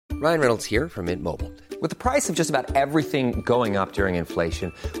Ryan Reynolds here from Mint Mobile. With the price of just about everything going up during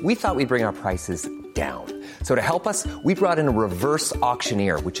inflation, we thought we'd bring our prices down. So to help us, we brought in a reverse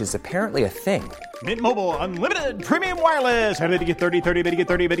auctioneer, which is apparently a thing. Mint Mobile Unlimited Premium Wireless. How to get 30, 30, bit to get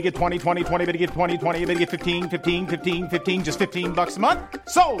 30, bit to get 20, 20, 20, bit to get 20, 20, bit to get 15, 15, 15, 15, just $15 a month?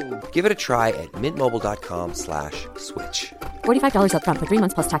 Sold! Give it a try at mintmobile.com/switch. $45 up front for 3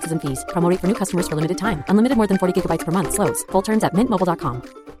 months plus taxes and fees. Promo rate for new customers for limited time. Unlimited more than 40 gigabytes per month. Slows full terms at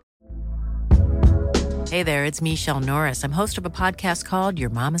mintmobile.com. Hey there, it's Michelle Norris. I'm host of a podcast called Your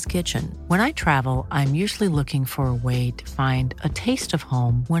Mama's Kitchen. When I travel, I'm usually looking for a way to find a taste of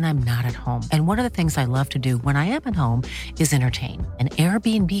home when I'm not at home. And one of the things I love to do when I am at home is entertain. And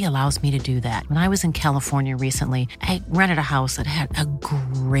Airbnb allows me to do that. When I was in California recently, I rented a house that had a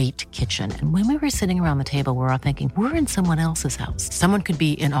great kitchen. And when we were sitting around the table, we're all thinking, we're in someone else's house. Someone could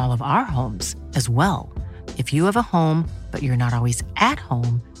be in all of our homes as well. If you have a home, but you're not always at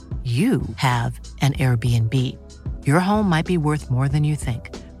home, you have an Airbnb. Your home might be worth more than you think.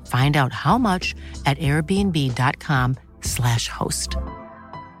 Find out how much at airbnb.com/host.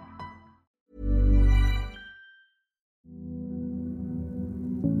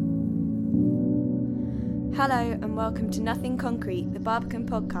 Hello and welcome to Nothing Concrete, the Barbican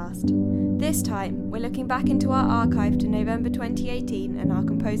podcast. This time, we're looking back into our archive to November 2018 and our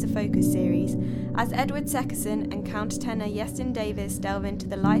Composer Focus series, as Edward Seckerson and countertenor Iestyn Davies delve into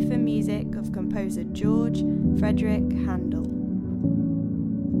the life and music of composer George Frederick Handel.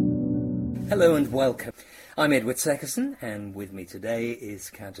 Hello and welcome. I'm Edward Seckerson, and with me today is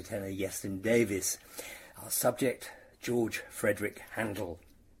countertenor Iestyn Davies. Our subject, George Frederick Handel.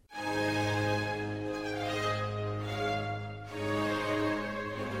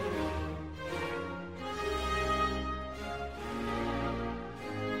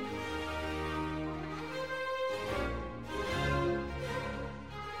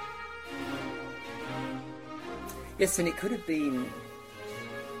 Yes, and it could have been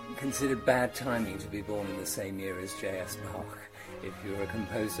considered bad timing to be born in the same year as J.S. Bach, if you're a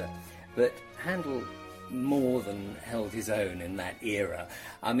composer. But Handel more than held his own in that era.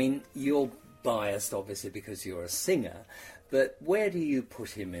 I mean, you're biased, obviously, because you're a singer, but where do you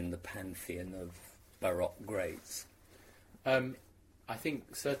put him in the pantheon of Baroque greats? I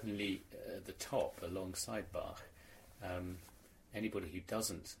think certainly at the top, alongside Bach. Anybody who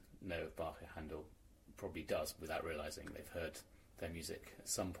doesn't know of Bach or Handel probably does without realising. They've heard their music at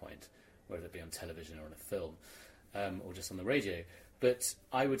some point, whether it be on television or in a film, or just on the radio. But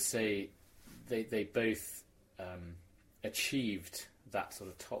I would say they both achieved that sort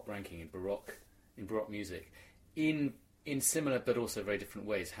of top ranking in Baroque music in similar but also very different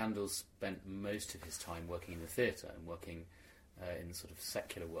ways. Handel spent most of his time working in the theatre and working in the sort of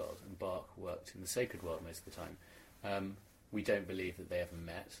secular world, and Bach worked in the sacred world most of the time. We don't believe that they ever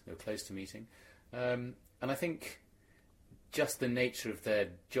met. They were close to meeting. And I think just the nature of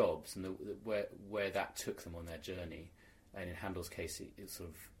their jobs and where that took them on their journey, and in Handel's case it's sort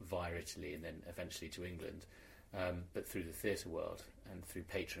of via Italy and then eventually to England, but through the theatre world and through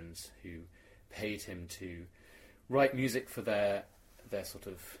patrons who paid him to write music for their sort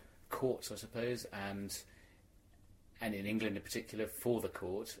of courts, I suppose, and in England in particular for the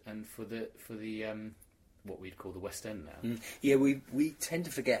court and for the what we'd call the West End now. Yeah, we tend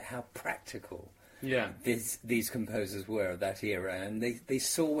to forget how practical these composers were of that era, and they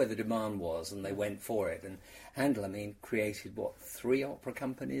saw where the demand was and they went for it. And Handel, I mean, created 3 opera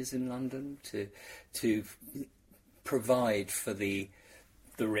companies in London to provide for the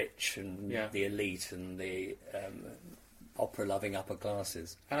rich and the elite and the opera-loving upper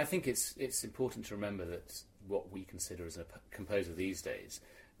classes. And I think it's important to remember that what we consider as a composer these days,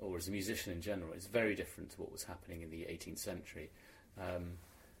 or as a musician in general, is very different to what was happening in the 18th century.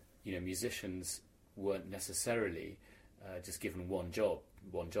 Musicians weren't necessarily just given one job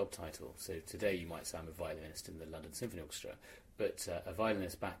title. So today you might say I'm a violinist in the London Symphony Orchestra, but a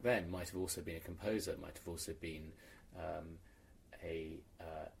violinist back then might have also been a composer, might have also been a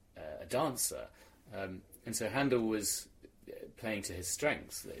dancer. And so Handel was playing to his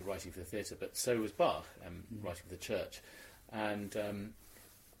strengths, writing for the theatre, but so was Bach, writing for the church. And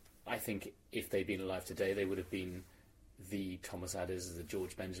I think if they'd been alive today, they would have been the Thomas Adders, the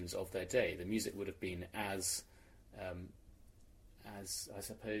George Benjamins of their day. The music would have been as I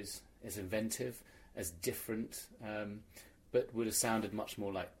suppose, as inventive, as different, but would have sounded much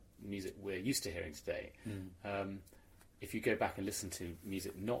more like music we're used to hearing today. If you go back and listen to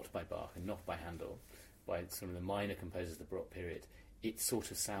music not by Bach and not by Handel, by some of the minor composers of the Baroque period, it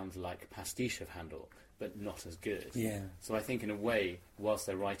sort of sounds like a pastiche of Handel, but not as good. Yeah. So I think, in a way, whilst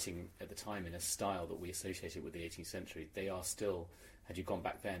they're writing at the time in a style that we associated with the 18th century, they are still, had you gone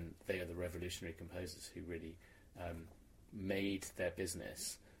back then, they are the revolutionary composers who really made their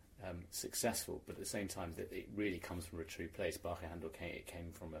business successful, but at the same time, that it really comes from a true place. Bach and Handel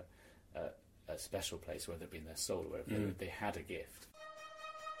came from a special place, whether it be in their soul or wherever they had a gift.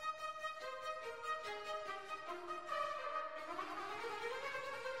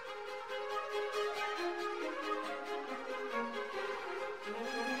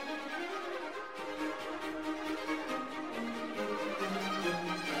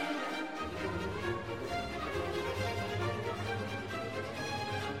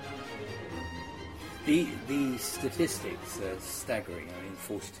 The statistics are staggering. I mean,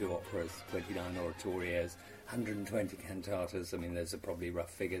 42 operas, 29 oratorios, 120 cantatas. I mean, those are probably rough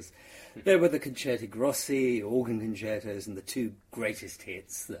figures. There were the concerti grossi, organ concertos, and the two greatest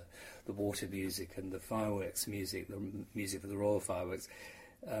hits, the water music and the fireworks music, the music for the royal fireworks,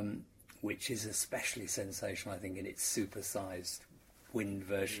 which is especially sensational, I think, in its supersized wind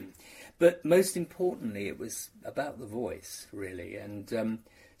version. But most importantly, it was about the voice, really. And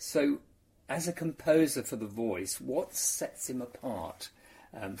so, as a composer for the voice, what sets him apart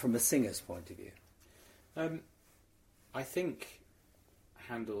from a singer's point of view? I think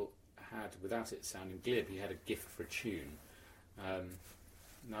Handel had, without it sounding glib, he had a gift for a tune.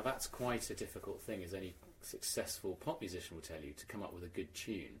 Now that's quite a difficult thing, as any successful pop musician will tell you, to come up with a good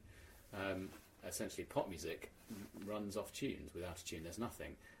tune. Essentially, pop music runs off tunes. Without a tune, there's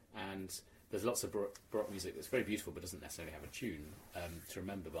nothing. And there's lots of Baroque music that's very beautiful but doesn't necessarily have a tune to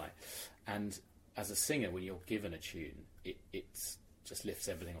remember by. And as a singer, when you're given a tune, it just lifts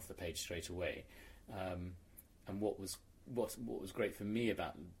everything off the page straight away. And what was great for me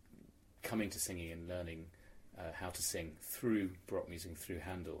about coming to singing and learning how to sing through Baroque music, through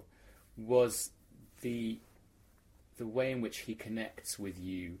Handel, was the way in which he connects with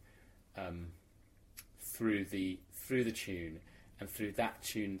you through the tune, and through that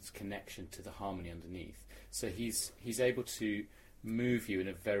tune's connection to the harmony underneath. So he's able to move you in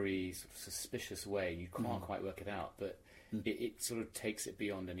a very sort of suspicious way. You can't quite work it out, but it sort of takes it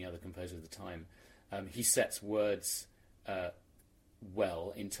beyond any other composer of the time. He sets words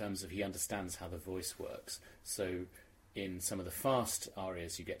well, in terms of he understands how the voice works. So in some of the fast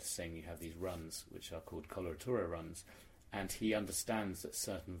arias you get to sing, you have these runs, which are called coloratura runs, and he understands that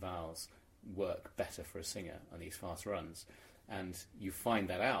certain vowels work better for a singer on these fast runs. And you find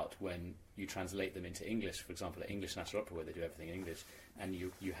that out when you translate them into English, for example, at English National Opera, where they do everything in English, and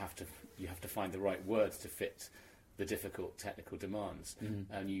you have to find the right words to fit the difficult technical demands.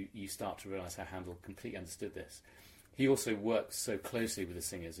 And you start to realise how Handel completely understood this. He also worked so closely with the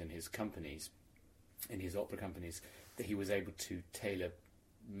singers in his companies, in his opera companies, that he was able to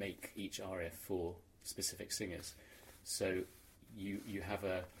make each aria for specific singers. So you have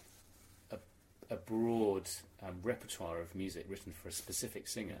a broad repertoire of music written for a specific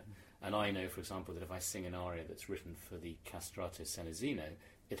singer. And I know, for example, that if I sing an aria that's written for the Castrato Senesino,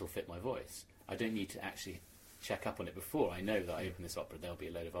 it'll fit my voice. I don't need to actually check up on it before. I know that I open this opera, there'll be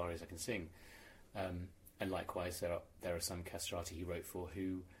a load of arias I can sing. And likewise, there are some castrati he wrote for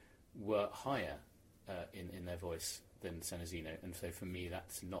who were higher in their voice than Senesino, and so for me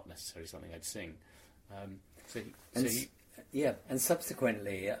that's not necessarily something I'd sing. And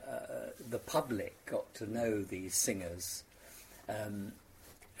subsequently, the public got to know these singers.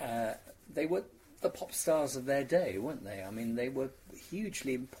 They were the pop stars of their day, weren't they? I mean, they were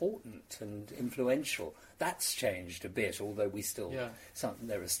hugely important and influential. That's changed a bit, although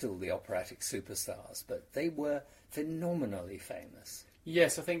there are still the operatic superstars, but they were phenomenally famous.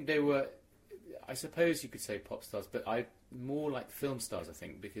 Yes, I think they were, I suppose you could say pop stars, but more like film stars, I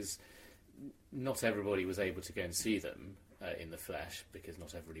think, because not everybody was able to go and see them in the flesh, because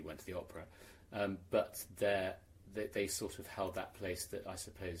not everybody went to the opera, but they sort of held that place that I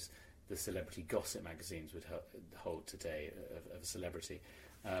suppose the celebrity gossip magazines would hold today of a celebrity,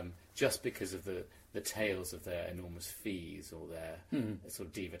 just because of the tales of their enormous fees or their sort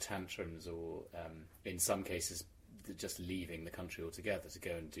of diva tantrums, or in some cases just leaving the country altogether to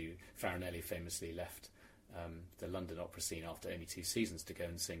go and do. Farinelli famously left the London opera scene after only 2 seasons to go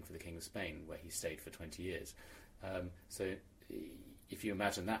and sing for the King of Spain, where he stayed for 20 years. So if you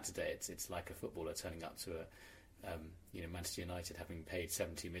imagine that today, it's like a footballer turning up to Manchester United having paid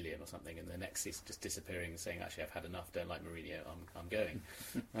 70 million or something, and the next season just disappearing and saying, actually, I've had enough, don't like Mourinho, I'm going.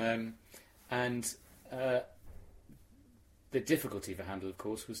 The difficulty for Handel, of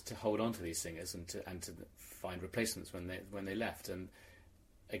course, was to hold on to these singers and to find replacements when they left. And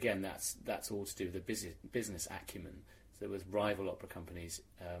again, that's all to do with the business acumen. There was rival opera companies,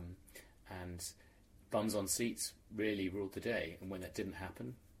 and bums on seats really ruled the day. And when that didn't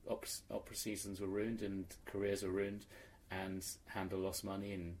happen, opera seasons were ruined and careers were ruined, and Handel lost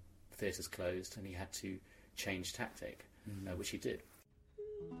money and theatres closed, and he had to change tactic, which he did.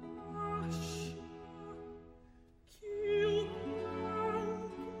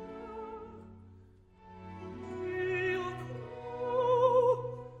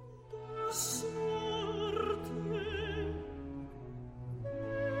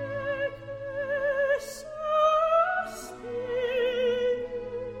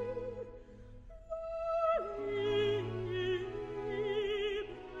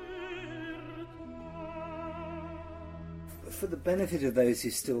 For the benefit of those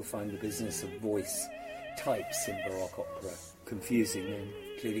who still find the business of voice types in Baroque opera confusing,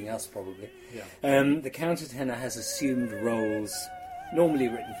 including us probably, the countertenor has assumed roles normally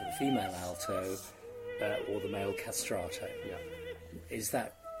written for the female alto or the male castrato. Yeah. Is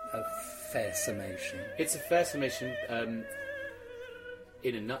that a fair summation? It's a fair summation.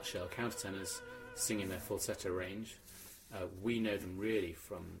 In a nutshell, countertenors sing in their falsetto range. We know them really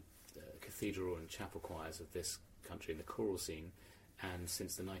from cathedral and chapel choirs of this country in the choral scene, and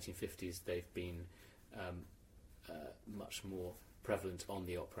since the 1950s they've been much more prevalent on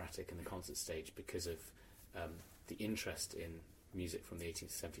the operatic and the concert stage because of the interest in music from the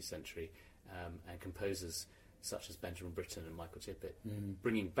 18th to 17th century, and composers such as Benjamin Britten and Michael Tippett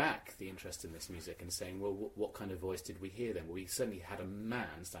bringing back the interest in this music and saying, well, what kind of voice did we hear then? Well, we certainly had a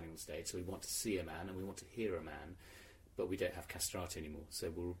man standing on stage, so we want to see a man and we want to hear a man, but we don't have castrato anymore,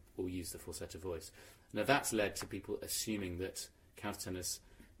 so we'll use the falsetto voice. Now that's led to people assuming that countertenors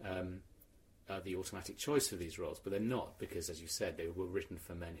are the automatic choice for these roles, but they're not, because, as you said, they were written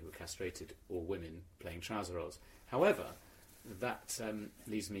for men who were castrated or women playing trouser roles. However, that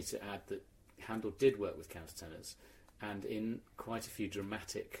leads me to add that Handel did work with countertenors, and in quite a few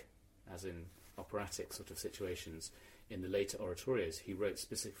dramatic, as in operatic sort of situations, in the later oratorios, he wrote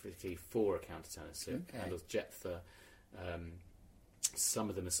specifically for a countertenor. So Handel's Jephthah, some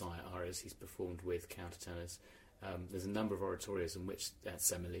of the Messiah arias he's performed with countertenors. There's a number of oratorios in which, at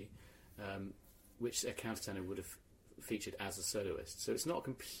Semele, which a countertenor would have featured as a soloist. So it's not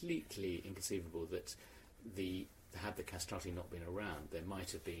completely inconceivable that had the castrati not been around, there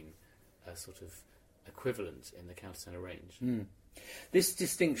might have been a sort of equivalent in the countertenor range. This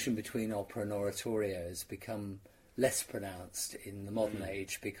distinction between opera and oratorio has become less pronounced in the modern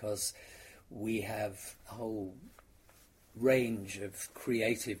age because we have a whole range of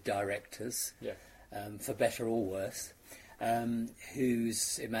creative directors, for better or worse,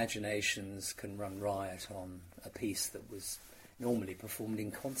 whose imaginations can run riot on a piece that was normally performed in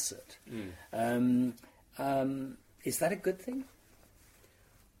concert. Is that a good thing?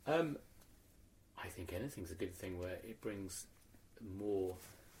 I think anything's a good thing where it brings more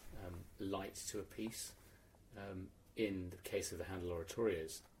light to a piece. In the case of the Handel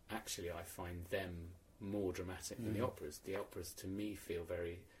oratorios, actually I find them more dramatic than the operas. The operas, to me, feel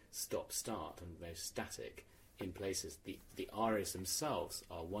very stop-start and very static in places. The arias themselves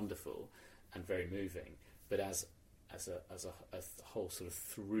are wonderful and very moving, but as a whole sort of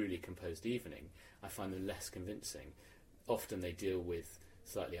thoroughly composed evening, I find them less convincing. Often they deal with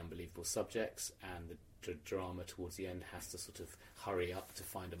slightly unbelievable subjects, and the drama towards the end has to sort of hurry up to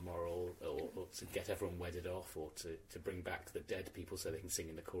find a moral, or to get everyone wedded off, or to bring back the dead people so they can sing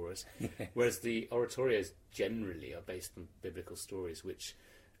in the chorus. Whereas the oratorios generally are based on biblical stories, which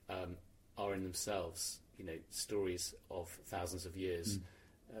are in themselves, stories of thousands of years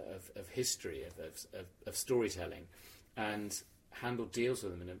of history, of storytelling, and Handel deals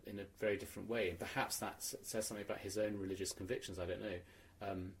with them in a very different way, and perhaps that says something about his own religious convictions. I don't know,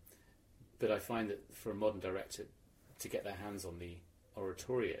 but I find that for a modern director to get their hands on the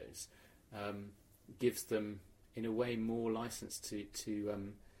oratorios gives them, in a way, more license to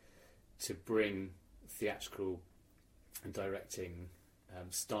bring theatrical and directing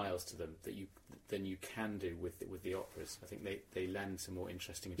styles to them than you can do with the operas. I think they lend to more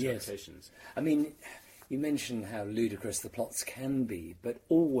interesting interpretations. Yes. I mean, you mentioned how ludicrous the plots can be, but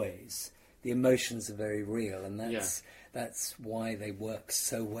always the emotions are very real, and that's why they work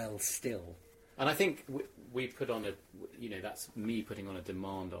so well still. And I think we put on that's me putting on a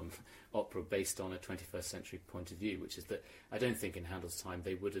demand on opera based on a 21st century point of view, which is that I don't think in Handel's time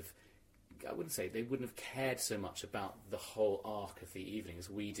they wouldn't have cared so much about the whole arc of the evening as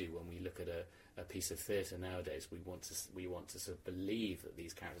we do when we look at a piece of theatre nowadays. We want to sort of believe that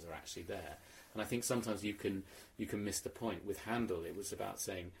these characters are actually there, and I think sometimes you can miss the point. With Handel, it was about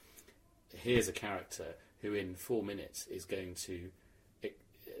saying, here's a character who in 4 minutes is going to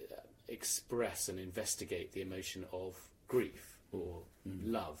express and investigate the emotion of grief or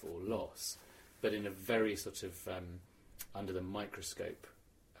love or loss, but in a very sort of under the microscope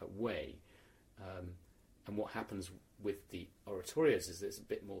way. And what happens with the oratorios is that it's a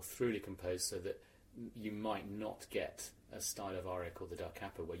bit more throughly composed, so that you might not get a style of aria called the Da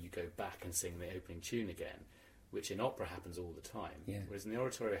Capo where you go back and sing the opening tune again, which in opera happens all the time. Yeah. Whereas in the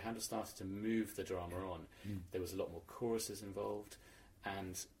oratorio, Handel started to move the drama on. There was a lot more choruses involved,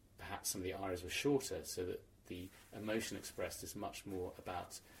 and perhaps some of the arias were shorter, so that the emotion expressed is much more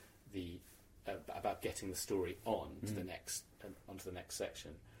about the about getting the story on to the next onto the next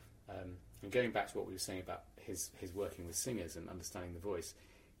section. And going back to what we were saying about his working with singers and understanding the voice,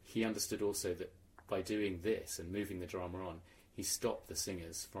 he understood also that by doing this and moving the drama on, he stopped the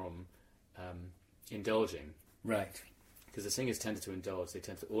singers from indulging. Right. Because the singers tended to indulge, they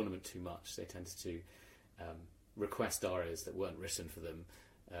tended to ornament too much, they tended to request arias that weren't written for them,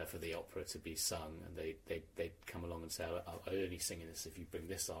 for the opera to be sung, and they'd come along and say, I'll only sing this if you bring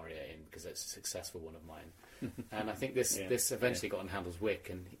this aria in, because it's a successful one of mine. And I think this eventually got on Handel's wick,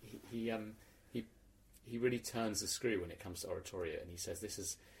 and he really turns the screw when it comes to oratorio, and he says this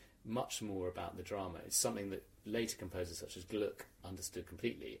is much more about the drama. It's something that later composers such as Gluck understood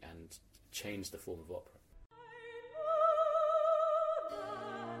completely and changed the form of opera.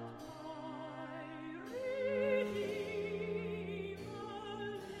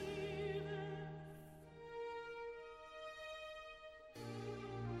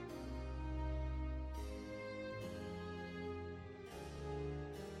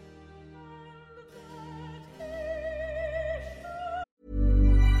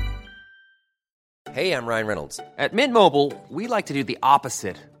 Hey, I'm Ryan Reynolds. At Mint Mobile, we like to do the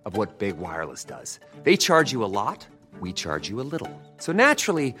opposite of what Big Wireless does. They charge you a lot, we charge you a little. So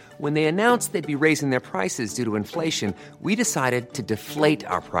naturally, when they announced they'd be raising their prices due to inflation, we decided to deflate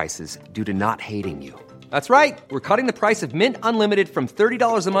our prices due to not hating you. That's right. We're cutting the price of Mint Unlimited from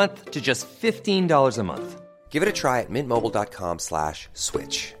 $30 a month to just $15 a month. Give it a try at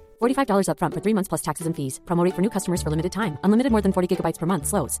mintmobile.com/switch. $45 up front for 3 months plus taxes and fees. Promo rate for new customers for limited time. Unlimited more than 40 gigabytes per month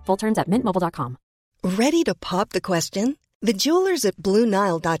slows. Full terms at mintmobile.com. Ready to pop the question? The jewelers at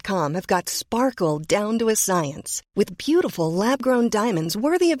BlueNile.com have got sparkle down to a science with beautiful lab-grown diamonds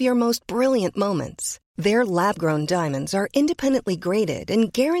worthy of your most brilliant moments. Their lab-grown diamonds are independently graded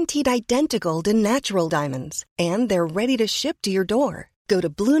and guaranteed identical to natural diamonds, and they're ready to ship to your door. Go to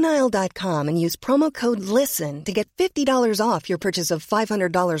BlueNile.com and use promo code LISTEN to get $50 off your purchase of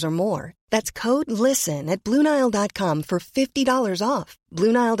 $500 or more. That's code LISTEN at BlueNile.com for $50 off.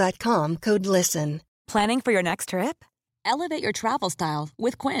 BlueNile.com, code LISTEN. Planning for your next trip? Elevate your travel style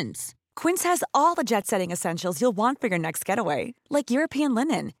with Quince. Quince has all the jet-setting essentials you'll want for your next getaway, like European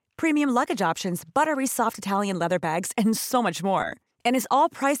linen, premium luggage options, buttery soft Italian leather bags, and so much more. And is all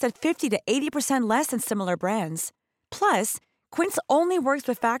priced at 50 to 80% less than similar brands. Plus, Quince only works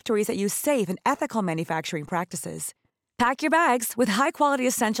with factories that use safe and ethical manufacturing practices. Pack your bags with high-quality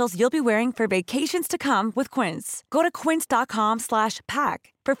essentials you'll be wearing for vacations to come with Quince. Go to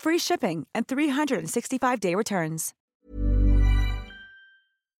quince.com/pack for free shipping and 365-day returns.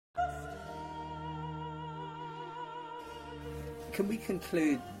 Can we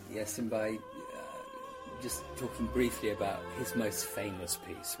conclude, Yasin, by just talking briefly about his most famous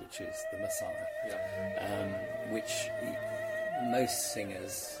piece, which is the Messiah, which most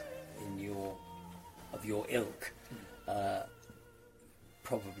singers of your ilk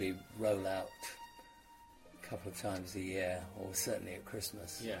probably roll out a couple of times a year, or certainly at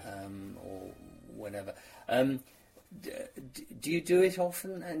Christmas, or whenever. Do you do it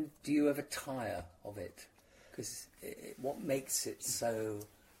often, and do you ever tire of it? Because what makes it so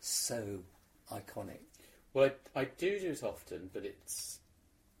iconic? Well, I do it often, but it's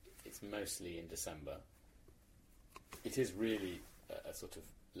mostly in December. It is really a sort of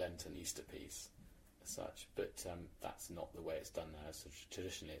Lenten Easter piece as such, but that's not the way it's done now. So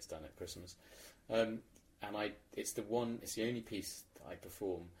traditionally, it's done at Christmas, and it's the only piece that I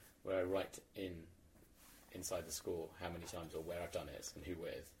perform where I write inside the score how many times or where I've done it and who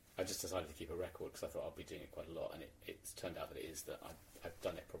with. I just decided to keep a record because I thought I'll be doing it quite a lot, and it's turned out that it is that I've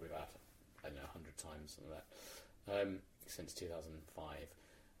done it probably about 100 times and that since 2005.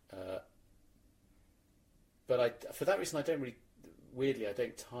 But for that reason, I don't really. Weirdly, I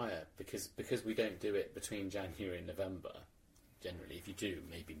don't tire because we don't do it between January and November. Generally, if you do,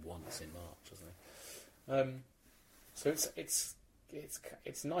 maybe once in March or something. So it's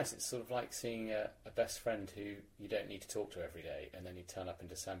nice. It's sort of like seeing a best friend who you don't need to talk to every day, and then you turn up in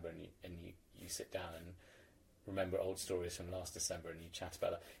December and you sit down and remember old stories from last December and you chat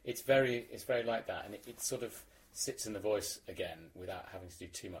about that. It's very like that, and it's sort of sits in the voice again without having to do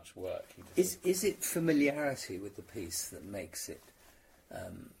too much work. Is it familiarity with the piece that makes it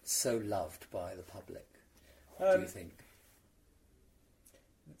so loved by the public, do you think?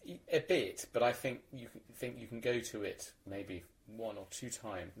 A bit, but I think you can go to it maybe one or two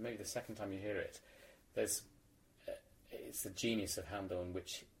times. Maybe the second time you hear it, it's the genius of Handel in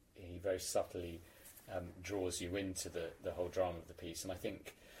which he very subtly draws you into the whole drama of the piece. And I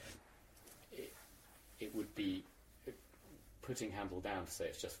think it would be putting Handel down to say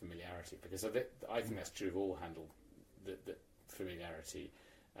it's just familiarity, because I think that's true of all Handel, that familiarity,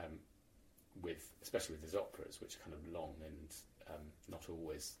 especially with his operas, which are kind of long and not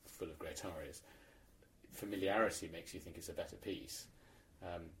always full of great arias. Familiarity makes you think it's a better piece.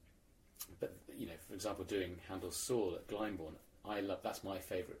 But, for example, doing Handel's Saul at Glyndebourne, that's my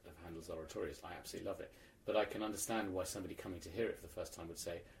favourite of Handel's oratorios. I absolutely love it. But I can understand why somebody coming to hear it for the first time would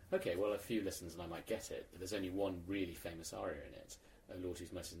say, OK, well, a few listens and I might get it, but there's only one really famous aria in it, Lord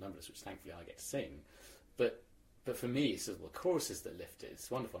whose most is numberless, which thankfully I get to sing. But for me, it's the choruses that lift it.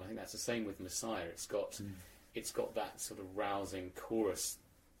 It's wonderful. And I think that's the same with Messiah. It's got that sort of rousing chorus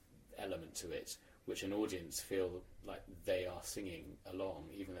element to it, which an audience feel like they are singing along,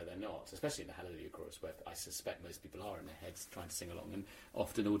 even though they're not, especially in the Hallelujah chorus, where I suspect most people are in their heads trying to sing along, and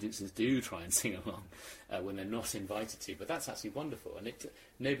often audiences do try and sing along when they're not invited to, but that's actually wonderful, and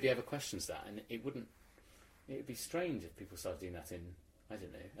nobody ever questions that, and it would be strange if people started doing that in, I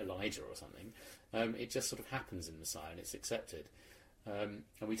don't know, Elijah or something. It just sort of happens in Messiah, and it's accepted, and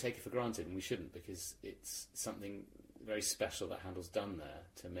we take it for granted, and we shouldn't, because it's something very special that Handel's done there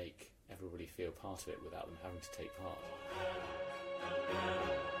to make everybody feel part of it without them having to take part.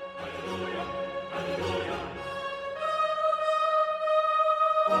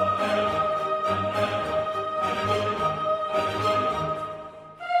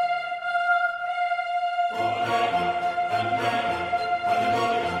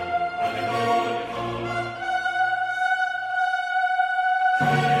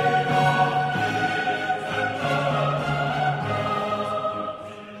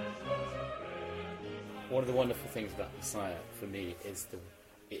 One of the wonderful things about Messiah, for me, is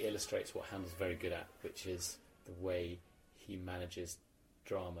it illustrates what Handel's very good at, which is the way he manages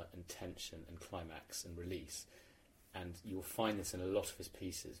drama and tension and climax and release. And you'll find this in a lot of his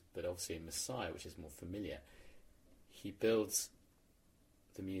pieces, but obviously in Messiah, which is more familiar, he builds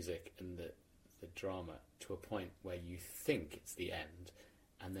the music and the drama to a point where you think it's the end,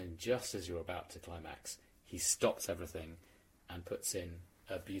 and then just as you're about to climax, he stops everything and puts in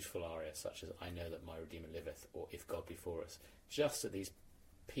a beautiful aria such as I Know That My Redeemer Liveth or If God Be For Us, just at these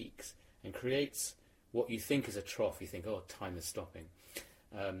peaks, and creates what you think is a trough. You think, oh, time is stopping.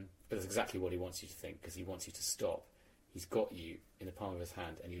 But that's exactly what he wants you to think, because he wants you to stop. He's got you in the palm of his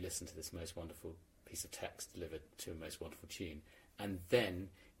hand, and you listen to this most wonderful piece of text delivered to a most wonderful tune. And then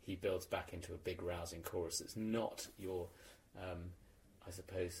he builds back into a big rousing chorus. It's not your, I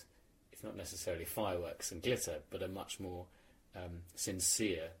suppose, it's not necessarily fireworks and glitter, but a much more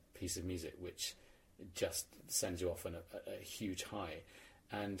sincere piece of music which just sends you off on a huge high.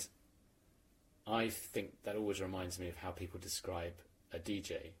 And I think that always reminds me of how people describe a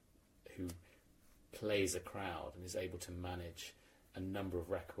DJ who plays a crowd and is able to manage a number of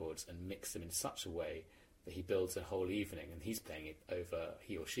records and mix them in such a way that he builds a whole evening, and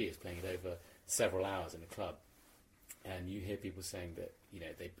he or she is playing it over several hours in a club. And you hear people saying that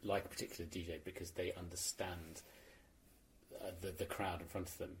they like a particular DJ because they understand the crowd in front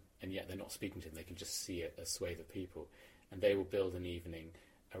of them, and yet they're not speaking to them. They can just see a swathe of people, and they will build an evening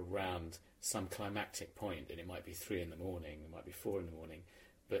around some climactic point, and it might be 3 a.m, it might be 4 a.m,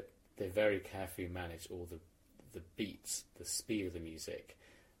 but they very carefully manage all the beats, the speed of the music,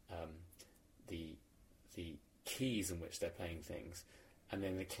 the keys in which they're playing things, and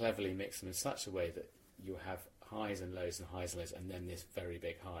then they cleverly mix them in such a way that you have highs and lows and highs and lows, and then this very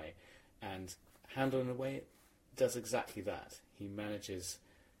big high. And Handel, in a way, does exactly that. He manages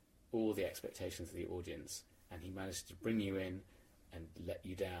all the expectations of the audience, and he manages to bring you in and let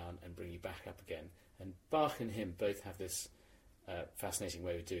you down and bring you back up again. And Bach and him both have this fascinating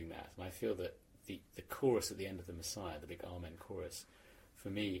way of doing that. And I feel that the chorus at the end of the Messiah, the big Amen chorus, for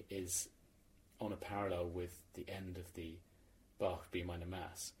me is on a parallel with the end of the Bach B minor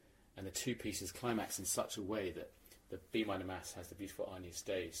Mass. And the two pieces climax in such a way that the B minor Mass has the beautiful Agnus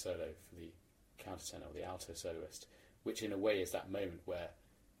Dei solo for the countertenor or the alto soloist, which in a way is that moment where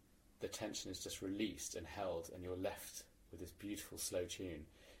the tension is just released and held, and you're left with this beautiful slow tune,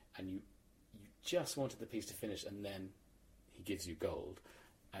 and you just wanted the piece to finish, and then he gives you gold,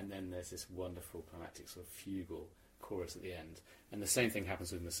 and then there's this wonderful climactic sort of fugal chorus at the end. And the same thing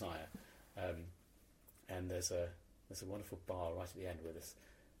happens with Messiah. and there's a wonderful bar right at the end where this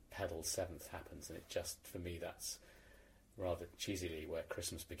pedal seventh happens, and it just, for me, that's rather cheesily where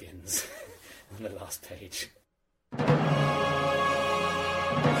Christmas begins on the last page.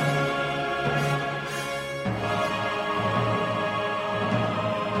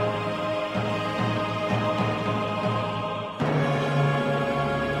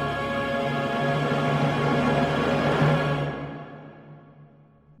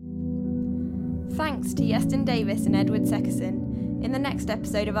 Thanks to Iestyn Davis and Edward Seckerson. In the next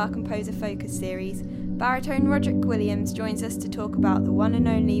episode of our Composer Focus series, baritone Roderick Williams joins us to talk about the one and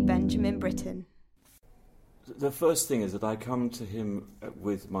only Benjamin Britten. The first thing is that I come to him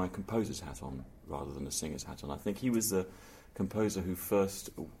with my composer's hat on rather than a singer's hat on. I think he was the composer who first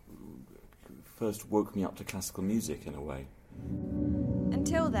woke me up to classical music in a way.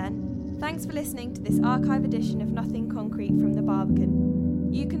 Until then, thanks for listening to this archive edition of Nothing Concrete from the Barbican.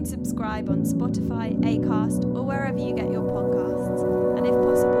 You can subscribe on Spotify, Acast, or wherever you get your podcasts. And if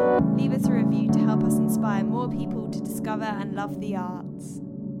possible, leave us a review to help us inspire more people to discover and love the arts.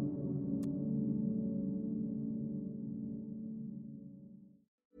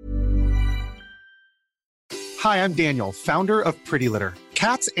 Hi, I'm Daniel, founder of Pretty Litter.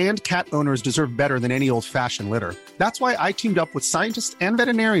 Cats and cat owners deserve better than any old-fashioned litter. That's why I teamed up with scientists and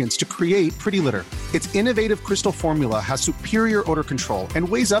veterinarians to create Pretty Litter. Its innovative crystal formula has superior odor control and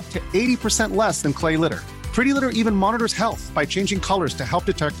weighs up to 80% less than clay litter. Pretty Litter even monitors health by changing colors to help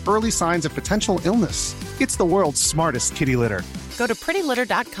detect early signs of potential illness. It's the world's smartest kitty litter. Go to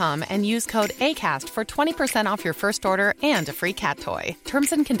prettylitter.com and use code ACAST for 20% off your first order and a free cat toy.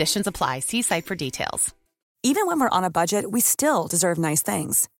 Terms and conditions apply. See site for details. Even when we're on a budget, we still deserve nice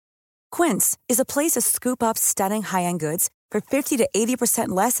things. Quince is a place to scoop up stunning high-end goods for 50 to 80%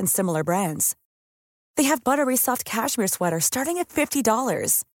 less than similar brands. They have buttery soft cashmere sweaters starting at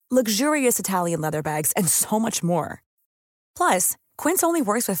 $50, luxurious Italian leather bags, and so much more. Plus, Quince only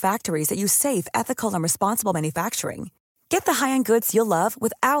works with factories that use safe, ethical, and responsible manufacturing. Get the high-end goods you'll love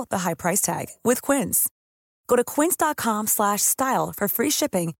without the high price tag with Quince. Go to quince.com/style for free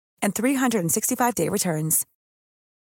shipping and 365-day returns.